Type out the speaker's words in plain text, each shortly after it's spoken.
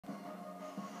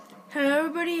Hello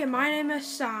everybody, my name is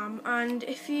Sam, and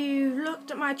if you looked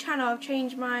at my channel, I've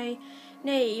changed my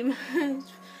name.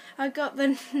 I got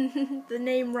the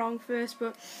name wrong first,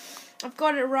 but I've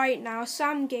got it right now.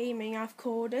 Sam Gaming, I've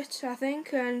called it, I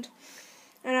think, and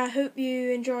I hope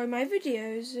you enjoy my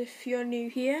videos if you're new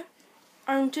here.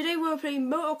 Today we're playing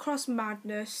Motocross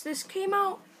Madness. This came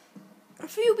out a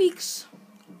few weeks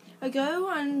ago,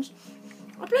 and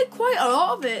I played quite a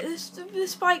lot of it.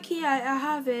 This bike here I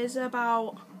have is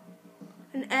about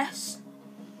an S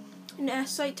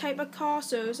like type of car,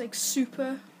 so it's like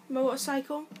super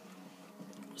motorcycle.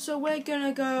 So we're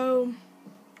gonna go.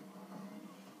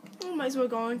 I might as well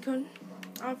go on.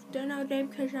 I've done our name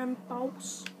because I'm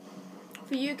boss.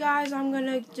 For you guys, I'm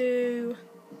gonna do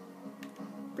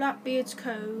Blackbeard's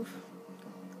Cove.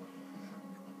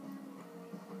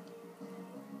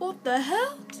 What the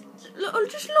hell?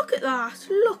 Just look at that!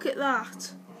 Look at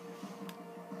that!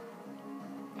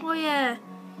 Oh yeah.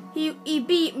 He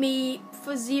beat me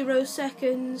for 0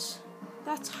 seconds.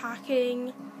 That's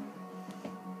hacking.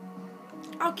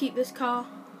 I'll keep this car.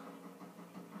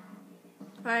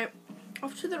 Right,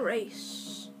 off to the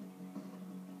race.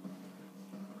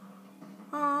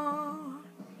 I'm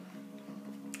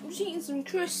just eating some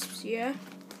crisps here.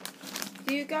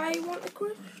 Do you guys want a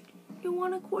crisp? You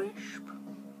want a crisp?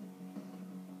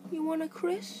 You want a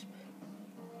crisp?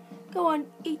 Go on,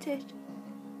 eat it.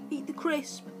 Eat the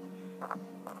crisp.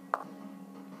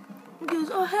 He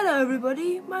goes, oh hello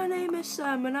everybody, my name is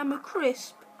Sam and I'm a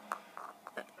crisp.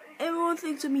 Everyone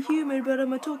thinks I'm a human but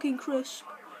I'm a talking crisp.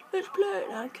 Let's play it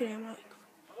now. Okay, I'm like...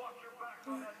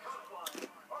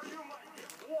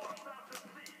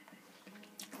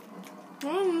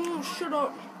 Oh, shut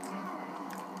up.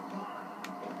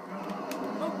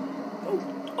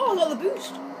 Oh, I got the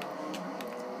boost.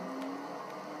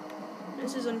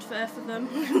 This is unfair for them.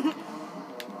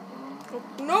 Oh,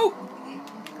 no!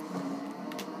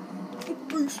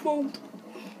 Boost mode.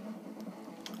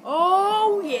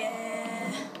 Oh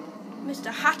yeah, Mr.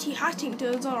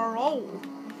 Hattington's on a roll.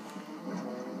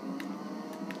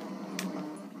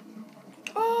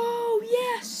 Oh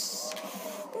yes,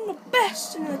 I'm the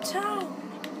best in the town.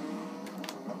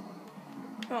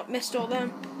 Oh, missed all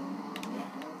them.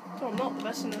 So I'm not the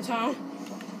best in the town.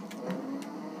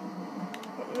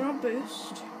 But we're on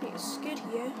boost. Need a skid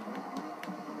here.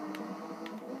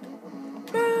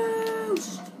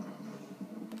 Boost.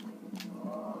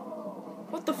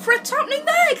 What the frick's happening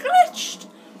there? It glitched!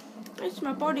 At least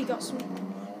my body got some...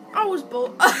 I was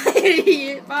bored.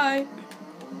 Bye.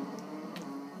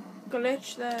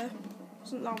 Glitch there.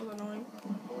 That was annoying.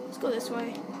 Let's go this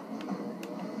way.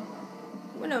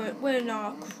 We're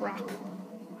not crap.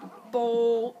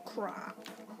 Bull crap.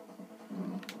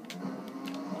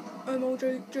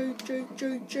 M-O-J,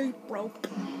 bro.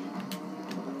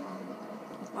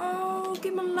 Oh,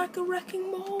 give me like a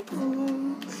wrecking ball.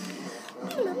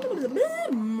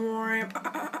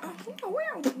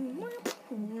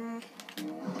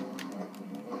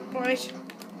 Right.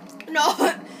 No,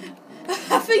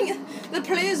 I think the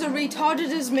players are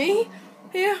retarded as me.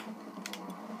 Here.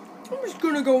 I'm just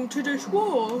gonna go into this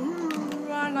wall.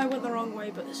 And I went the wrong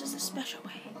way, but this is the special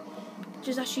way. Which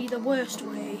is actually the worst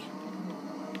way.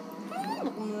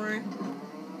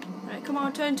 Right, come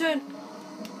on, turn.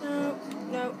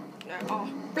 No. Oh,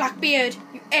 Blackbeard,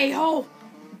 you a-hole.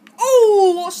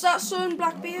 Oh, what's that, son,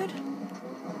 Blackbeard?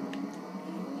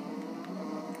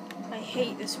 I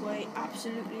hate this way,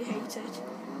 absolutely hate it.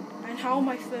 And how am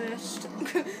I first?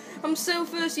 I'm still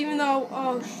first, even though,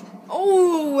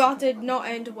 oh, that did not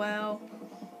end well.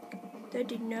 That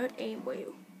did not end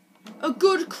well. A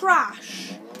good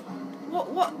crash.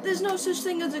 What? There's no such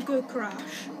thing as a good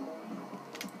crash.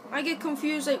 I get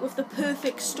confused, like, with the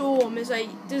perfect storm. Is like,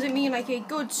 does it mean like a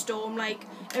good storm, like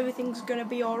everything's gonna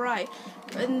be alright?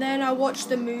 And then I watched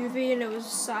the movie and it was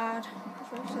sad.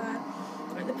 It was very sad.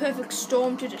 Like the perfect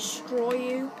storm to destroy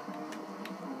you.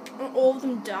 And all of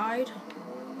them died.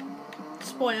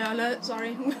 Spoiler alert,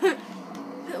 sorry.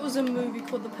 It was a movie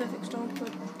called The Perfect Storm.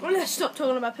 But let's stop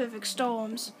talking about perfect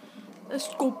storms. Let's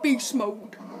go beast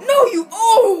mode. No, you.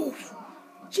 Oh!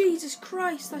 Jesus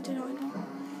Christ, that did not end.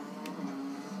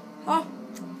 Oh.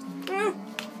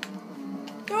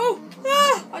 No.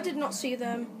 Ah, I did not see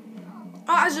them.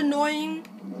 That is annoying.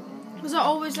 Because I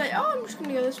always like, oh, I'm just going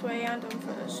to go this way and I'm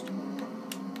first.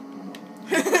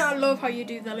 I love how you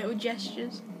do the little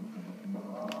gestures.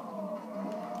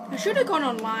 I should have gone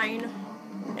online.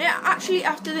 Yeah, actually,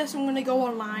 after this, I'm going to go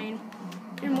online.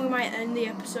 And we might end the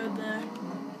episode there.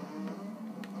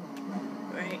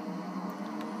 Right.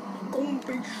 Go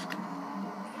beast.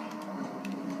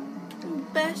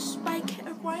 Best bike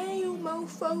away, you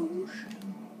mofos.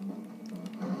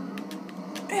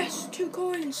 Yes, 2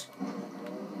 coins.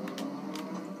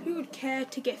 Who would care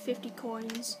to get 50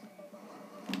 coins?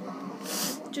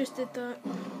 Just did that.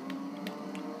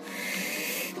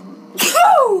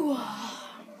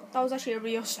 That was actually a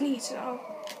real sneeze now.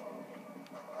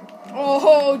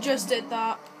 Oh, just did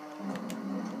that.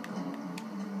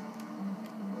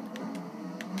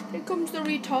 Here comes the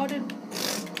retarded.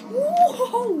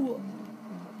 Whoa!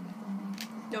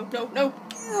 No, no, no.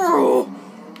 Oh,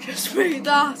 just made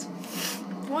that.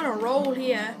 What a roll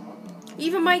here.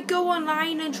 Either might go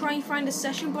online and try and find a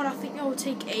session, but I think that will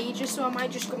take ages, so I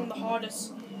might just go on the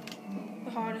hardest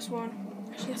one.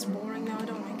 Actually, that's boring now. I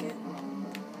don't like it.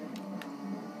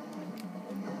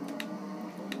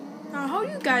 Now, how are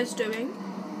you guys doing?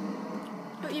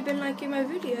 Hope you've been liking my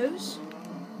videos.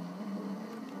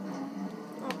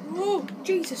 Oh,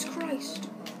 Jesus Christ.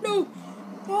 No.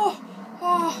 Oh,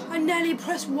 I nearly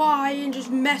pressed Y and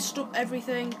just messed up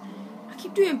everything. I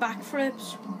keep doing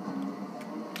backflips.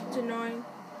 It's annoying.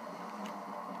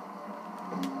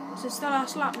 Is this the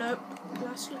last lap? No.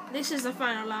 This is the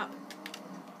final lap.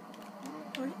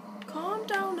 Right. Calm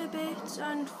down a bit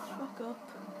and fuck up.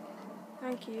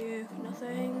 Thank you.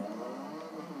 Nothing.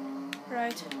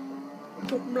 Right.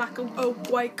 Oh,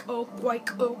 quake.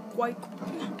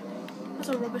 That's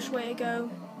a rubbish way to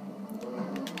go.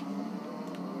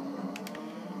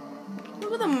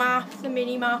 Look at the map, the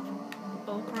mini map.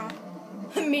 Bullcrap.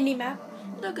 The mini map.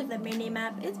 Look at the mini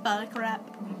map. It's bullcrap.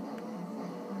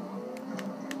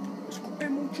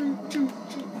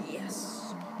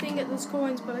 Yes. Didn't get those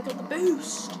coins, but I got the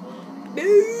boost.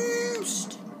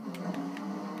 Boost.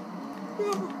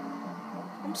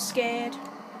 I'm scared.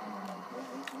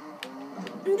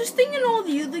 I'm just thinking all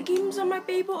the other games I might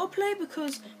be able to play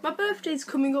because my birthday's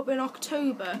coming up in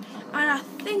October and I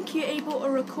think you're able to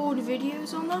record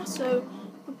videos on that, so it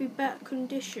would be better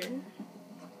condition.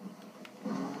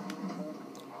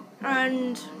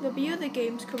 And there'll be other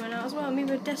games coming out as well,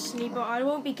 maybe Destiny, but I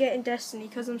won't be getting Destiny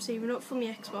because I'm saving up for my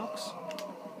Xbox.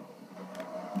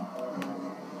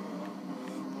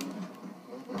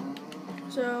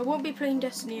 So I won't be playing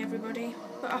Destiny, everybody,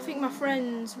 but I think my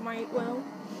friends might well.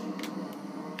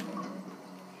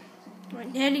 Right,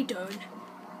 nearly done.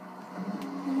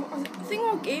 I think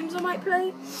what games I might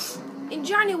play in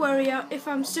January, if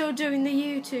I'm still doing the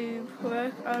YouTube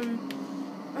work. I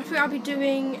think I'll be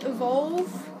doing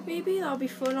Evolve. Maybe that'll be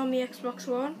fun on the Xbox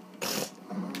One.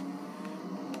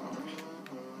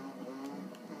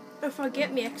 If I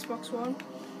get me Xbox One,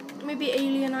 maybe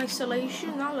Alien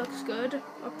Isolation. That looks good.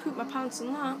 I'll poop my pants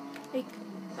on that. Like,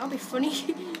 that'll be funny.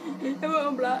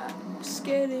 I'm like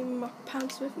scared in my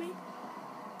pants with me.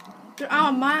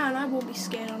 Oh man, I won't be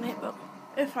scared on it, but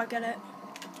if I get it.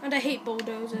 And I hate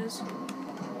bulldozers.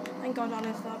 Thank God I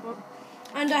left that, but.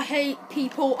 And I hate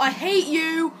people. I hate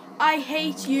you. I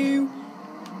hate you.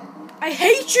 I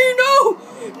hate you. No.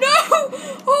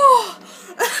 Oh.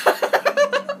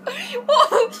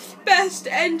 What? Best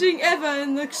ending ever,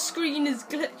 and the screen is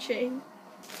glitching.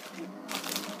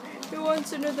 Who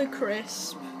wants another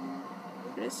crisp?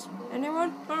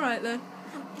 Anyone? Alright then.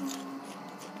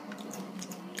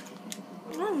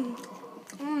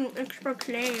 Extra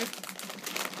clear.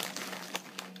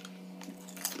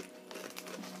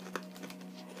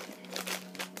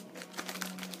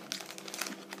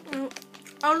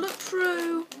 I'll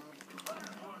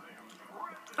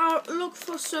look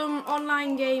for some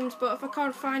online games, but if I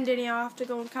can't find any, I'll have to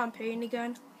go on campaign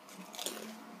again.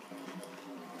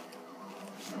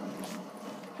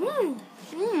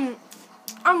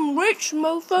 I'm rich,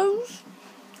 mofos.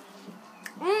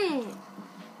 Oh.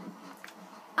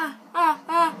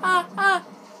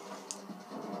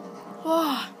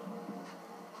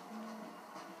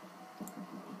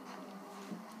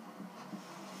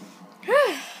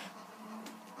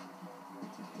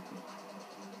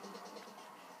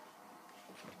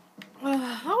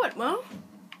 That went well.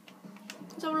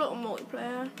 Let's have a little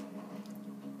multiplayer.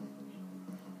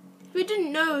 If you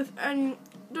didn't know, and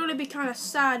don't want to be kind of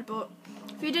sad, but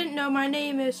if you didn't know, my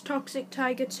name is Toxic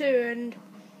Tiger 2, and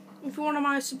if you're one of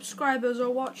my subscribers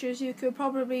or watchers, you could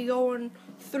probably go on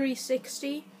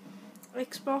 360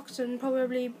 Xbox, and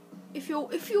probably if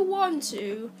you want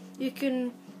to, you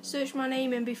can search my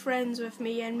name and be friends with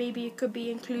me, and maybe it could be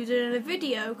included in a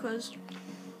video, because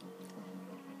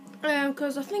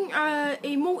I think a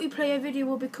multiplayer video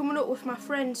will be coming up with my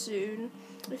friends soon,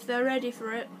 if they're ready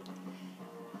for it.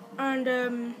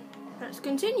 And let's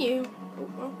continue.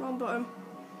 Oh, wrong button.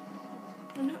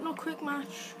 No quick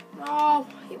match. Oh,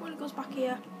 I hate when it goes back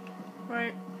here.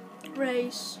 Right,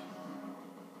 race.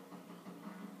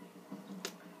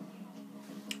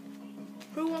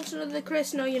 Who wants another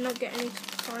Chris? No, you're not getting it.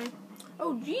 Fine.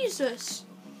 Oh, Jesus.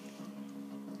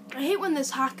 I hate when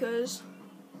there's hackers.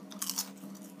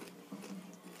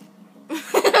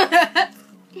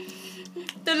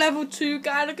 The level 2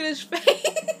 guy, look at his face.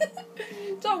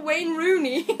 It's like Wayne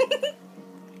Rooney.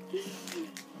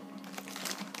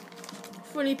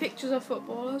 Funny pictures of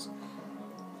footballers.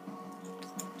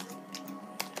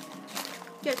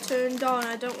 Get turned on,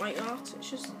 I don't like that. It's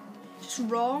just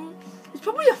wrong. It's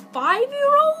probably a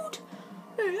 5-year-old.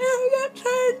 I get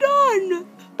turned on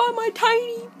by my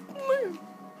tiny.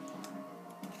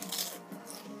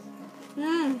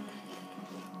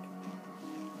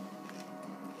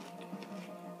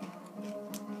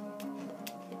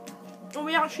 Are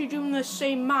we actually doing the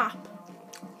same map?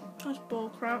 That's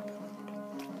bullcrap.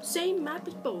 Same map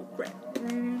as bullcrap.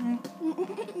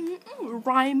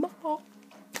 Rhyme. Oh.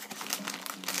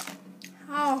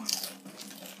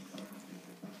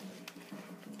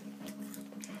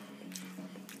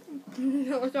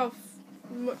 Look how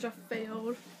much I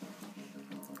failed.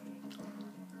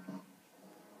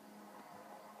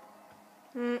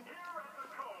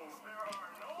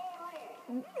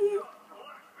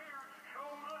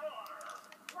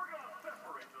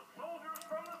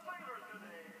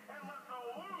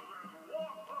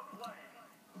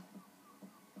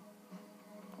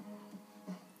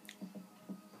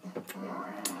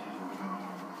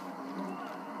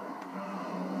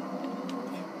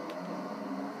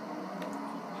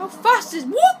 How fast is...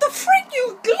 What the frick,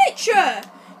 you glitcher!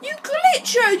 You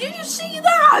glitcher! Did you see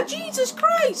that? Jesus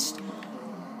Christ!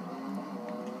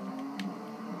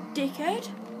 Dickhead.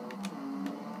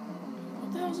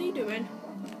 What the hell's he doing?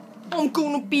 I'm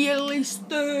gonna be at least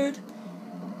third.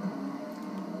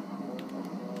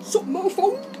 Sup,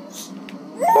 mofos?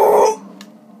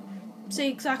 See,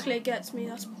 exactly, it gets me.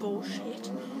 That's bullshit.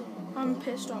 I'm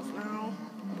pissed off now.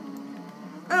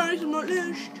 And it's not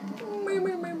list.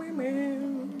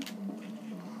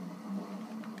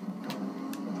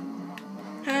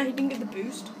 He didn't get the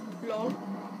boost. Lol.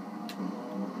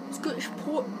 Scottish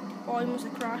port. Oh, he must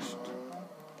have crashed.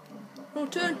 No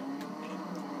turn.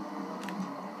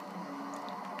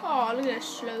 Oh, look at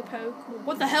this slowpoke.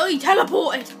 What the hell? He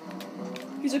teleported.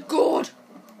 He's a god.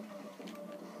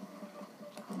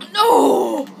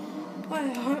 No!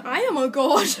 I am a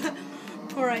god.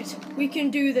 Alright, we can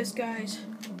do this, guys.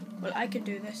 Well, I can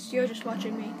do this. You're just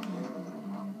watching me.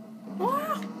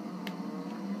 Ah!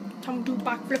 Time to do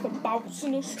backflip and bounce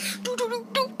and this.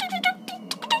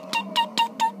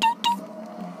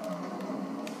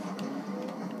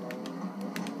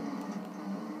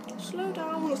 Slow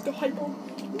down, let's go hyper.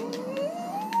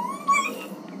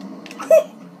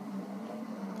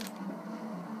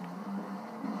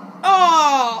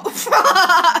 Oh!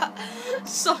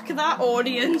 Suck that,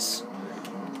 audience.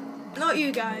 Not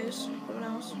you guys. Someone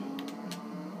else.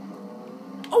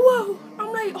 Oh, whoa!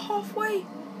 I'm like halfway.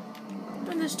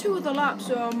 And there's 2 other laps,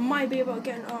 so I might be able to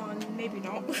get on. Maybe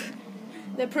not.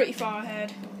 They're pretty far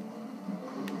ahead.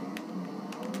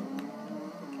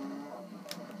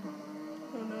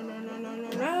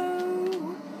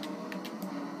 No.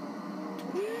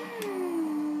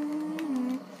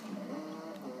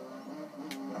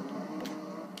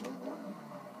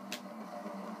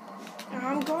 I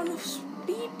haven't got enough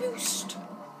speed boost.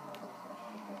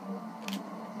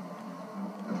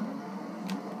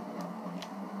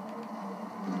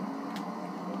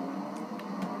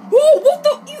 Whoa, what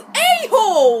the? You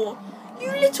a-hole!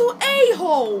 You little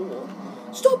a-hole!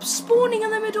 Stop spawning in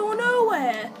the middle of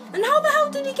nowhere! And how the hell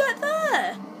did he get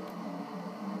there?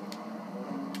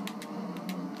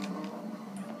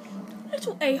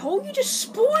 Little a-hole, you just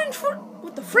spawned in front.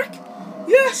 What the frick?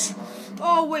 Yes!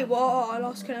 Oh, wait, what? Oh, I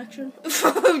lost connection.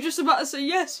 I was just about to say,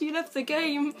 yes, you left the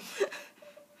game.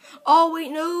 Oh,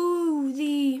 wait, no.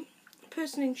 The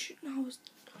person in...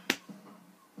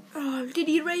 Oh, did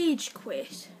he rage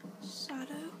quit?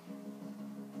 Sado.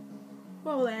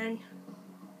 Well then.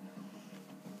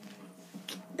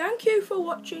 Thank you for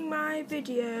watching my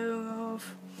video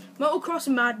of Motocross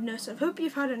Madness. I hope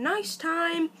you've had a nice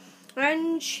time.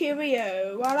 And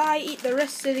cheerio while I eat the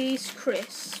rest of these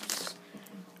crisps.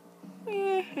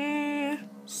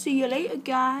 See you later,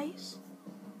 guys.